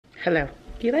Hello.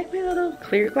 Do you like my little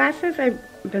clear glasses? I've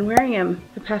been wearing them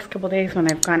the past couple days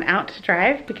when I've gone out to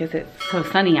drive because it's so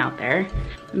sunny out there.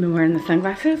 I've been wearing the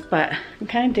sunglasses, but I'm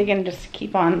kind of digging just to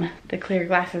keep on the clear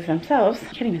glasses themselves.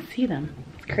 I can't even see them.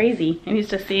 It's crazy. I'm used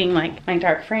to seeing like my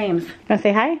dark frames. Wanna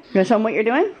say hi? You wanna show them what you're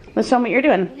doing? Let's show them what you're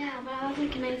doing. Yeah, but also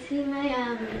can I see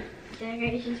my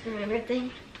decorations for my birthday?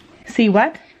 See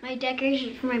what? My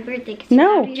decorations for my birthday.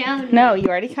 No, no, you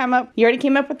already came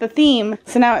up with the theme,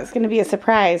 so now it's going to be a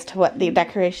surprise to what the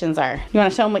decorations are. You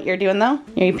want to show them what you're doing though?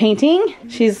 Are you painting?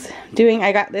 She's doing,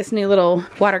 I got this new little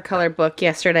watercolor book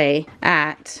yesterday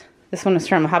at, this one was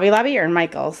from Hobby Lobby or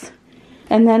Michael's.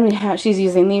 And then we have, she's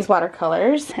using these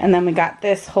watercolors, and then we got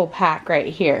this whole pack right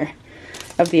here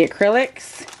of the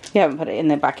acrylics. We haven't put it in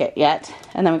the bucket yet.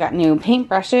 And then we got new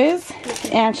paintbrushes,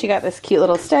 and she got this cute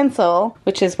little stencil,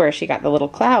 which is where she got the little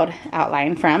cloud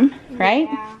outline from, right?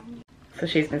 Yeah. So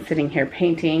she's been sitting here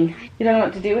painting. You don't know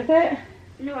what to do with it?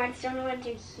 No, I just don't know what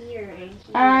to do here. You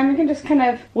can just kind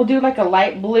of, we'll do like a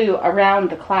light blue around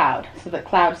the cloud so the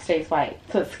cloud stays white.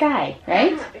 So it's sky,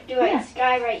 right? Do I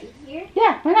sky right here?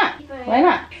 Yeah, why not? Why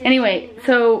not? Anyway,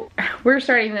 so we're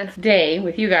starting this day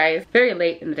with you guys very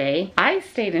late in the day. I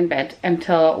stayed in bed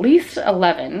until at least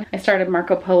 11. I started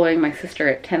Marco Poloing my sister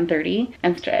at 10:30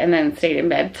 and then stayed in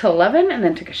bed till 11 and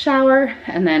then took a shower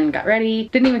and then got ready.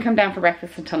 Didn't even come down for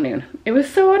breakfast until noon. It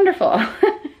was so wonderful.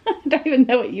 I don't even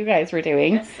know what you guys were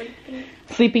doing.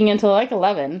 Sleeping until like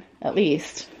 11 at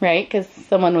least, right? Because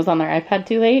someone was on their iPad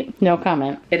too late. No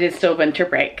comment. It is still winter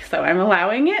break, so I'm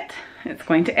allowing it. It's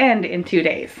going to end in 2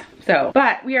 days. So,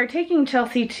 but we are taking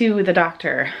Chelsea to the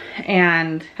doctor,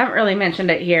 and haven't really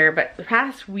mentioned it here, but the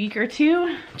past week or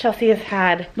two, Chelsea has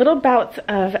had little bouts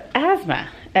of asthma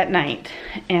at night,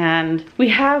 and we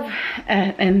have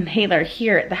an inhaler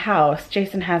here at the house.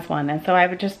 Jason has one, and so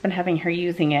I've just been having her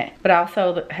using it, but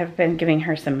also have been giving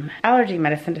her some allergy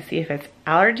medicine to see if it's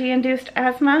allergy-induced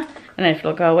asthma and if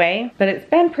it'll go away. But it's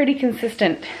been pretty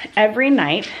consistent. Every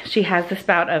night she has this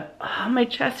bout of, oh, my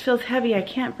chest feels heavy, I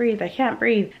can't breathe,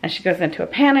 and she goes into a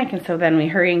panic, and so then we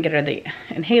hurry and get her the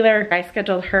inhaler. I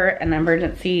scheduled her an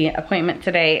emergency appointment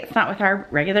today. It's not with our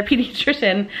regular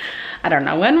pediatrician. I don't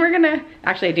know when we're gonna,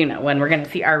 actually I do know when we're gonna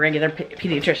see our regular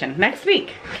pediatrician. Next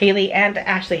week. Kaylee and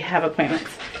Ashley have appointments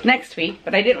next week,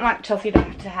 but I didn't want Chelsea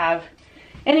to have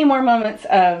any more moments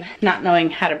of not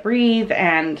knowing how to breathe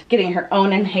and getting her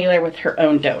own inhaler with her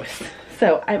own dose.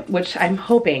 So, which I'm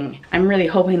really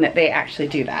hoping that they actually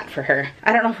do that for her.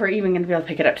 I don't know if we're even gonna be able to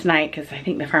pick it up tonight because I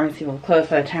think the pharmacy will close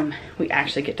by the time we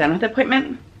actually get done with the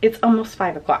appointment. It's almost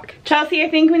 5 o'clock. Chelsea, I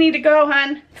think we need to go,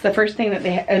 hon. It's the first thing that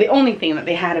they, or the only thing that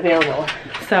they had available.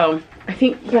 So, I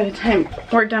think by the time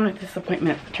we're done with this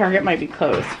appointment, Target might be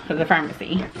closed for the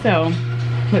pharmacy. So,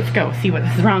 let's go see what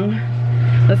is wrong.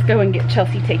 Let's go and get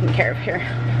Chelsea taken care of here.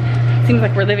 Seems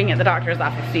like we're living at the doctor's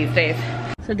office these days.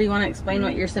 So do you want to explain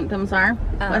what your symptoms are?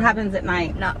 What happens at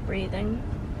night? Not breathing.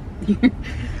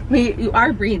 Wait, you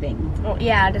are breathing. Well,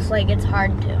 yeah, just like it's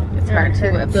hard to. It's hard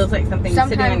to. It feels like something's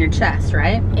sitting on your chest,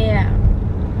 right? Yeah.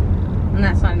 And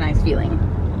that's not a nice feeling.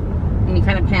 And you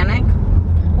kind of panic?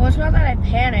 Well, it's not that I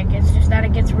panic. It's just that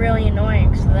it gets really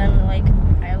annoying. So then, like,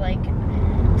 I like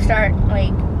start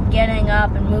like getting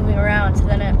up and moving around. So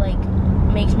then it like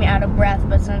makes me out of breath.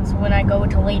 But since when I go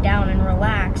to lay down and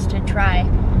relax to try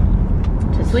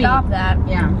to sleep. Stop that.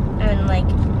 Yeah. And like,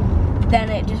 then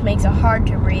it just makes it hard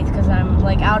to breathe because I'm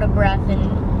like out of breath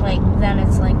and like, then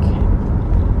it's like.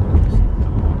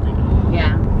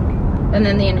 Yeah. And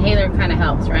then the inhaler kind of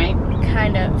helps, right?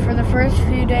 Kind of. For the first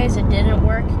few days it didn't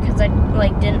work because I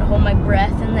like didn't hold my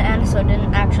breath in the end, so it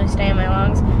didn't actually stay in my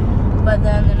lungs. But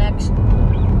then the next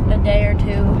day or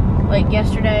two, like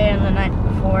yesterday and the night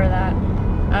before that,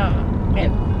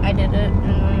 I did it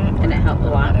and it helped a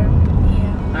lot. Yeah.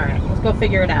 All right, let's go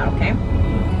figure it out, okay?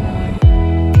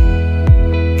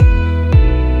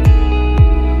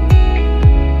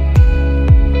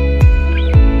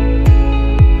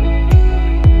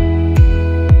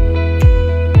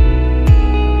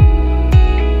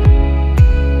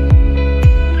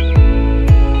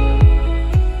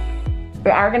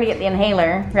 We are gonna get the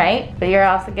inhaler, right? But you're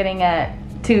also getting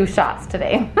 2 shots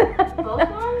today. Both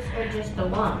ones or just the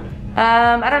one?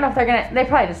 I don't know if they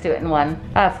probably just do it in one.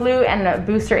 Flu and a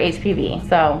booster HPV.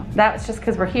 So that's just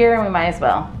because we're here and we might as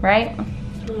well, right?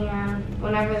 Yeah,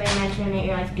 whenever they mention it,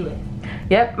 you're like, do it.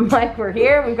 Yep, like we're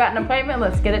here, we've got an appointment,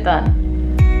 let's get it done.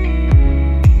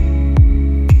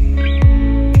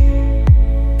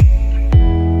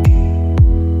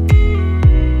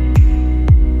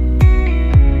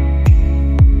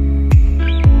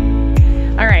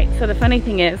 So the fun funny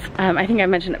thing is, I think I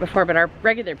mentioned it before, but our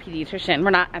regular pediatrician, we're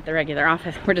not at the regular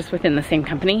office, we're just within the same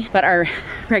company, but our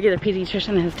regular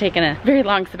pediatrician has taken a very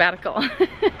long sabbatical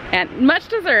and much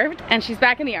deserved, and she's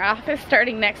back in the office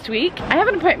starting next week. I have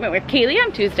an appointment with Kaylee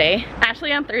on Tuesday,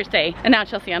 Ashley on Thursday, and now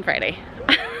Chelsea on Friday.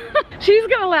 She's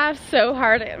gonna laugh so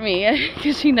hard at me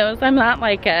because she knows I'm not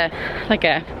like a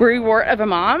worrywart of a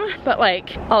mom, but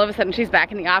like all of a sudden she's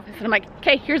back in the office and I'm like,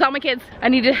 okay, here's all my kids. I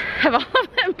need to have all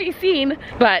of them be seen,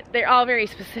 but they're all very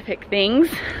specific things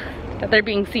that they're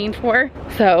being seen for.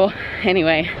 So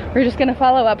anyway, we're just gonna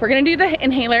follow up. We're gonna do the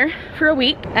inhaler for a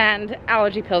week and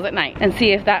allergy pills at night and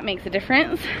see if that makes a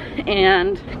difference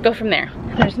and go from there.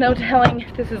 There's no telling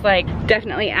if this is like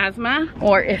definitely asthma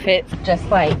or if it's just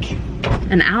like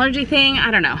an allergy thing, I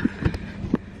don't know.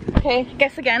 Okay,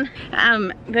 guess again.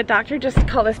 The doctor just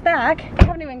called us back. I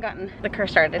haven't even gotten the car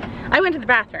started. I went to the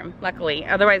bathroom, luckily.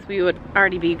 Otherwise we would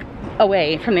already be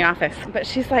away from the office. But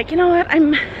she's like, you know what?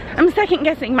 I'm second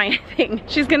guessing my thing.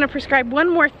 She's gonna prescribe one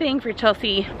more thing for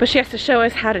Chelsea, but she has to show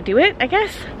us how to do it, I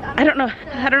guess. I don't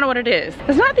know what it is.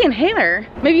 It's not the inhaler.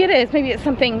 Maybe it is. Maybe it's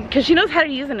something, because she knows how to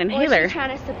use an inhaler. Or she's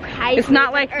trying to surprise it's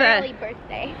not like the early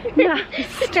birthday. No,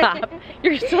 stop.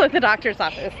 You're still at the doctor's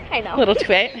office. I know. Little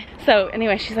twit. So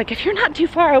anyway, she's like, if you're not too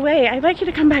far away, I'd like you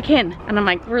to come back in. And I'm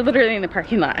like, we're literally in the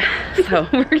parking lot. So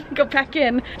we're gonna go back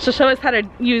in. She'll show us how to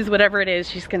use whatever it is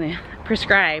she's gonna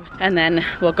prescribe, and then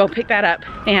we'll go pick that up.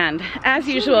 And as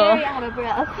usual, very out of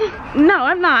breath. No,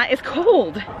 I'm not. It's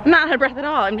cold. I'm not out of breath at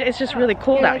all. It's just really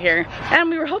cold out here. And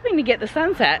we were hoping to get the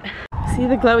sunset. See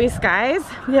the glowy skies?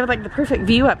 We have like the perfect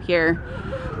view up here,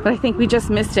 but I think we just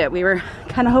missed it. We were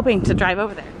kind of hoping to drive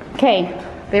over there. Okay,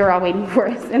 they were all waiting for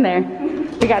us in there.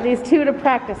 We got these two to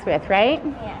practice with, right?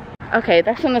 Yeah. Okay,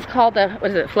 this one is called the,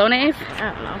 what is it, Flonase?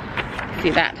 I don't know.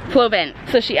 See that? Flovent.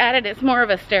 So she added, it's more of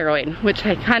a steroid, which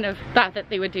I kind of thought that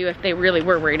they would do if they really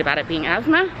were worried about it being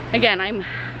asthma. Again, I'm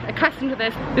accustomed to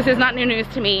this. This is not new news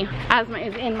to me. Asthma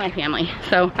is in my family.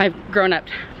 So I've grown up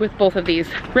with both of these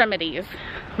remedies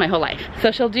my whole life.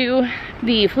 So she'll do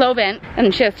the Flovent,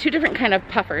 and she has two different kind of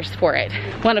puffers for it.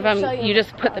 One of them, you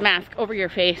just put the mask over your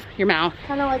face, your mouth,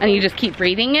 like and you just keep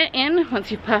breathing it in once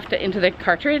you've puffed it into the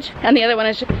cartridge. And the other one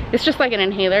is it's just like an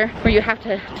inhaler where you have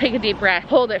to take a deep breath,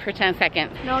 hold it for 10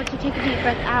 seconds. No, to take a deep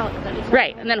breath out.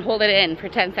 Right, and then hold it in for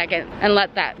 10 seconds and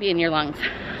let that be in your lungs.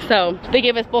 So they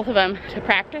gave us both of them to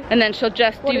practice, and then she'll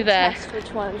just do the test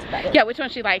which one's better. Yeah, which one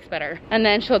she likes better. And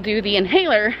then she'll do the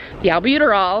inhaler, the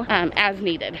albuterol, as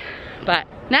needed. But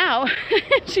now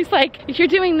she's like, if you're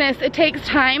doing this, it takes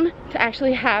time to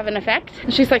actually have an effect.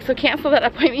 And she's like, so cancel that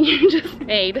appointment you just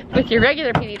made with your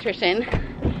regular pediatrician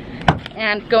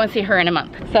and go and see her in a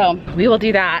month. So we will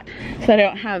do that. So I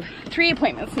don't have 3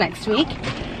 appointments next week.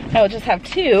 I will just have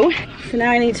 2. So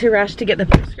now I need to rush to get the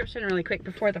prescription really quick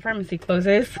before the pharmacy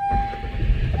closes.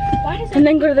 And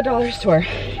then go to the dollar store.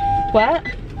 What?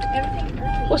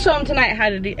 We'll show them tonight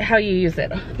how you use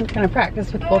it. We're gonna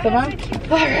practice with both of them.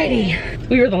 Alrighty.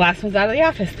 We were the last ones out of the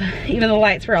office. Even the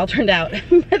lights were all turned out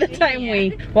by the time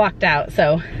we walked out.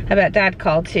 So I bet Dad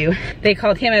called too. They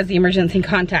called him as the emergency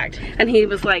contact. And he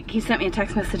was like, he sent me a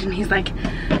text message and he's like,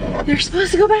 they're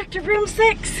supposed to go back to room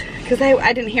 6. Because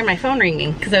I didn't hear my phone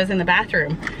ringing because I was in the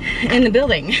bathroom in the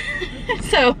building.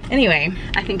 So anyway,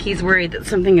 I think he's worried that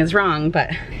something is wrong, but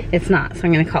it's not. So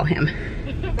I'm gonna call him.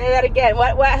 Say that again.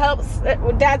 What helps?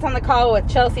 Dad's on the call with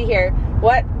Chelsea here.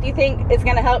 What do you think is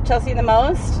going to help Chelsea the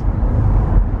most?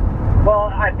 Well,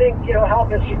 I think it'll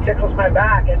help if she tickles my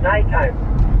back at nighttime.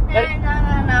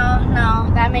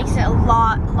 No. That makes it a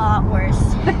lot worse.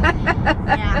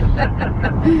 Yeah.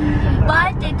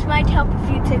 But it might help if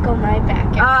you tickle my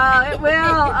back. Oh, it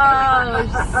will. Oh,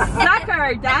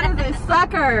 sucker. Dad is a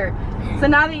sucker. So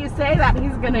now that you say that,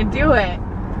 he's going to do it.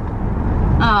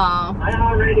 Oh. I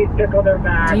already tickled her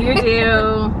back. You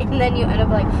do. And then you end up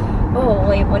like, oh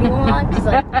wait, what do you want? Because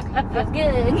like, feels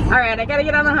good. All right, I gotta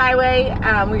get on the highway.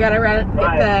 We gotta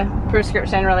get the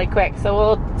prescription really quick. So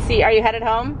we'll see. Are you headed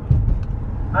home?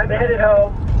 I'm headed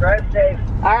home. Drive safe.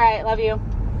 All right, love you.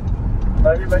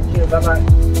 Love you, but you. Bye bye.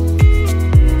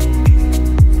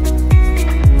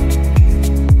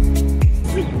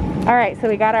 All right, so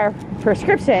we got our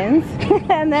prescriptions,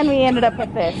 and then we ended up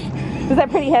with this. Was that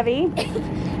pretty heavy?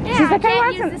 Yeah, she's like,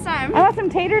 I want some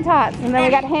tater tots, and then we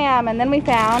got ham, and then we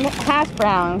found hash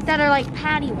browns. That are like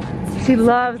patty ones. She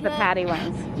loves the patty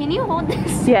ones. Can you hold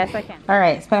this? Yes, I can. All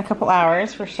right, it's been a couple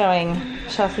hours. We're showing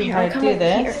Chelsea how to do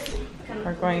this.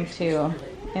 We're going to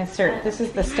insert, this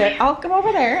is the steroid. I'll come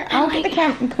over there. I'll get the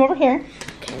camera, come over here.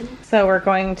 Okay. So we're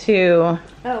going to,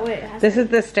 oh wait. This is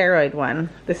the steroid one.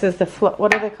 This is the,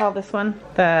 what do they call this one?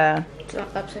 The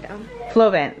upside down.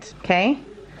 Flovent, okay?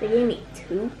 They gave me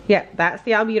 2. Yeah, that's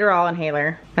the albuterol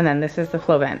inhaler, and then this is the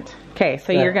Flovent. Okay,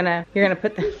 so you're gonna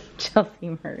put the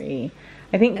Chelsea Marie.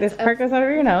 I think this part goes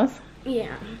over your nose.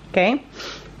 Yeah. Okay,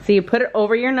 so you put it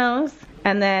over your nose,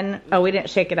 and then we didn't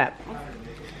shake it up.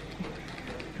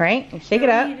 Right? You shake it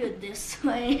up. You do it this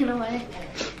way in a way.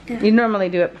 You normally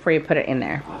do it before you put it in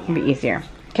there. It'll be easier.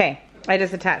 Okay, I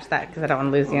just attached that because I don't want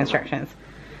to lose the instructions.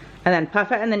 And then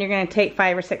puff it, and then you're gonna take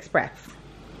 5 or 6 breaths.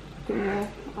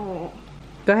 Oh.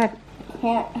 Go ahead.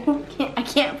 I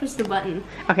can't push the button.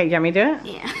 Okay, you want me to do it?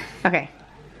 Yeah. Okay.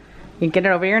 You get it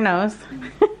over your nose.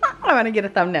 I want to get a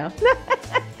thumbnail.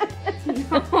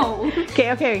 No.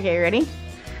 Okay, ready? You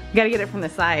gotta get it from the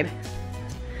side.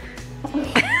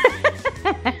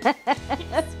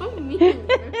 So mean.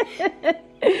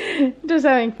 Just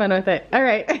having fun with it. All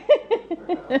right.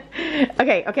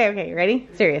 Okay, ready?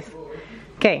 Serious.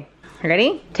 Okay,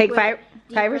 ready? Take 5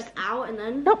 or 6 out and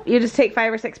then? Nope, you just take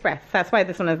 5 or 6 breaths. That's why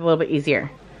this one is a little bit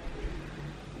easier.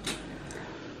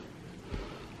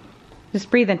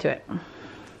 Just breathe into it.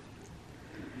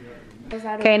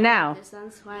 Okay, now.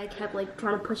 That's why I kept like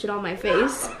trying to push it on my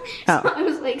face. Oh. So I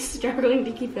was like struggling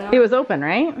to keep it on. It was open,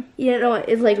 right? Yeah, no,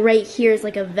 it's like right here is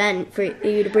like a vent for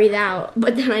you to breathe out.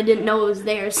 But then I didn't know it was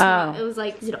there. So it was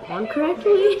like, is it on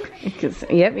correctly?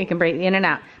 Yep, you can breathe in and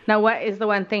out. Now, what is the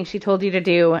one thing she told you to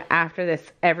do after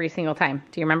this every single time?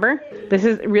 Do you remember? This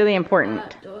is really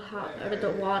important.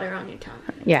 The water on your tongue.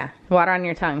 Yeah, water on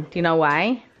your tongue. Do you know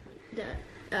why?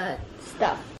 The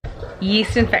stuff.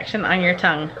 Yeast infection on your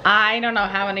tongue. I don't know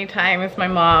how many times my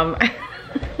mom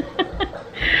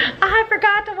I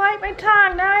forgot to wipe my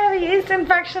tongue. Now I have a yeast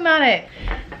infection on it.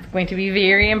 It's going to be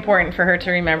very important for her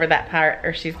to remember that part,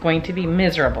 or she's going to be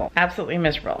miserable. Absolutely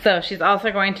miserable. So she's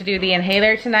also going to do the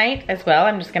inhaler tonight as well.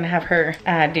 I'm just gonna have her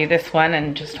do this one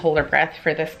and just hold her breath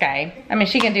for this guy. I mean,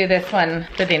 she can do this one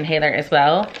for the inhaler as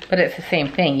well, but it's the same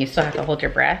thing. You still have to hold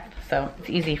your breath. So it's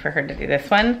easy for her to do this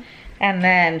one. And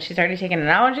then she's already taken an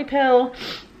allergy pill,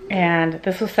 and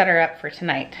this will set her up for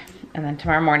tonight. And then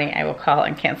tomorrow morning I will call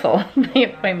and cancel the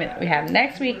appointment we have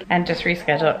next week and just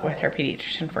reschedule it with her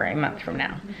pediatrician for a month from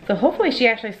now. So hopefully she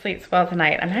actually sleeps well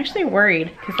tonight. I'm actually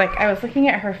worried because like I was looking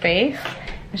at her face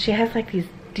and she has like these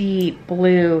deep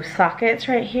blue sockets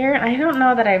right here, and I don't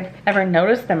know that I've ever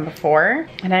noticed them before,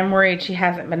 and I'm worried she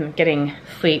hasn't been getting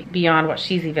sleep beyond what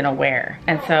she's even aware.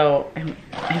 And so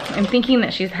I'm thinking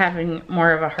that she's having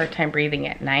more of a hard time breathing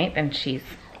at night than she's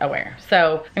aware.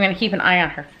 So I'm gonna keep an eye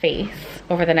on her face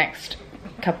over the next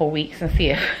couple weeks and see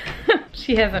if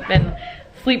she hasn't been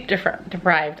sleep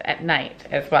deprived at night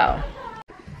as well.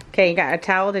 Okay, you got a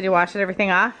towel. Did you wash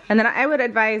everything off? And then I would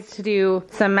advise to do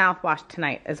some mouthwash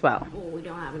tonight as well. Oh, we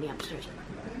don't have any upstairs.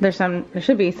 There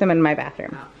should be some in my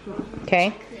bathroom.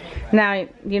 Okay. Now,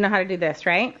 you know how to do this,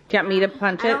 right? Do you want me to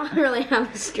punch it? I don't really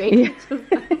have a straight.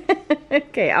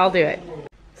 Okay, I'll do it.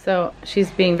 So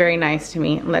she's being very nice to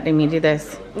me and letting me do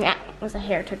this. Yeah, it was a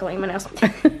hair tickling my nose.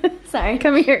 Sorry.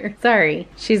 Come here. Sorry.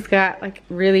 She's got like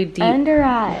really deep under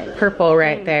eye purple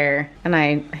right there, and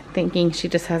I'm thinking she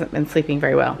just hasn't been sleeping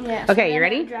very well. Yeah, okay, so you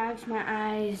ready? It drags my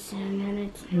eyes and then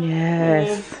it's...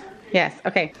 Yes. Yes,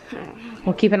 okay.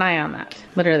 We'll keep an eye on that.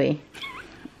 Literally.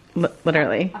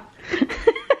 Literally.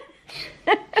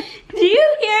 Do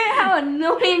you hear how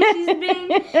annoying she's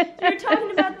being? You're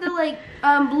talking about the like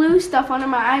blue stuff under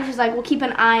my eyes. She's like, we'll keep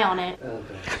an eye on it.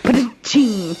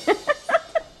 Okay.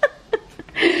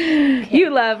 You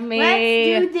love me.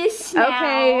 Let's do this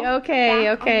now.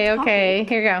 Okay.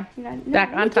 Here you go.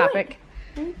 Back on topic.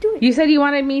 Do it. You said you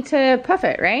wanted me to puff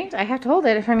it, right? I have to hold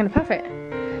it if I'm gonna puff it.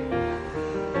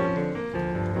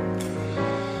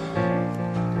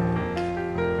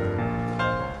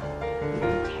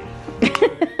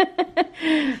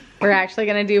 We're actually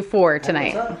gonna do 4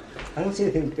 tonight. I don't see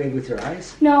anything big with your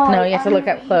eyes. No, you have to look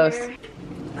up close.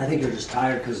 I think you're just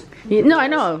tired because... No, I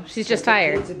know. She's just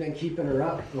tired. Kids have been keeping her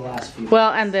up the last few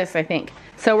Well, and this, I think.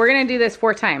 So we're going to do this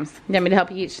 4 times. You want me to help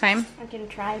you each time? I can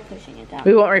try pushing it down.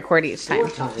 We won't record each time.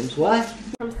 4 times. What?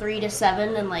 From 3 to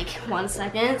 7 in like 1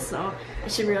 second, so I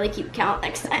should really keep count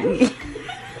next time.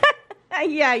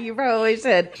 Yeah, you probably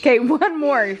should. Okay, 1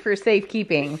 more for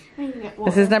safekeeping.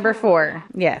 This is number 4.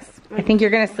 Yes. I think you're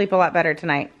going to sleep a lot better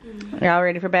tonight. You're all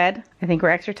ready for bed? I think we're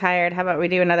extra tired. How about we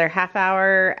do another half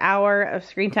hour of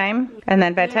screen time and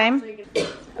then bedtime?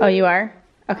 Oh, you are?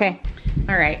 Okay.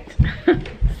 All right.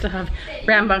 Still have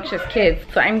rambunctious kids.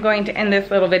 So I'm going to end this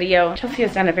little video. Chelsea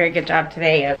has done a very good job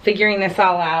today of figuring this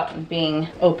all out and being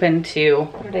open to...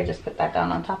 What did I just put that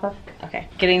down on top of? Okay. Okay,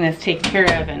 getting this taken care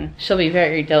of, and she'll be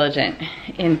very diligent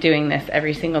in doing this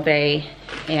every single day.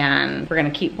 And we're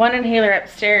gonna keep one inhaler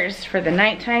upstairs for the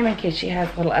nighttime in case she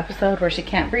has a little episode where she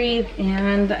can't breathe.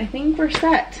 And I think we're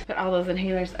set. Put all those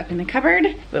inhalers up in the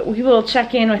cupboard, but we will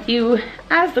check in with you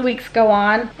as the weeks go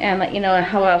on and let you know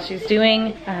how well she's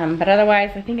doing. But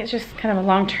otherwise, I think it's just kind of a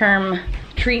long-term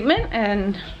treatment,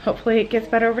 and hopefully it gets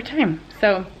better over time.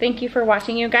 So thank you for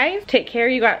watching, you guys. Take care.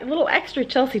 You got a little extra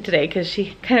Chelsea today because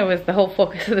she kind of was the whole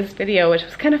focus of this video, which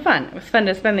was kind of fun. It was fun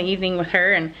to spend the evening with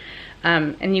her,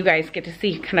 and you guys get to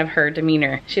see kind of her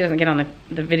demeanor. She doesn't get on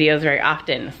the videos very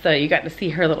often, so you got to see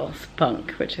her little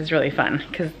spunk, which is really fun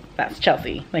because that's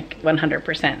Chelsea, like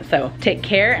 100%. So take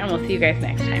care, and we'll see you guys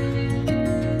next time.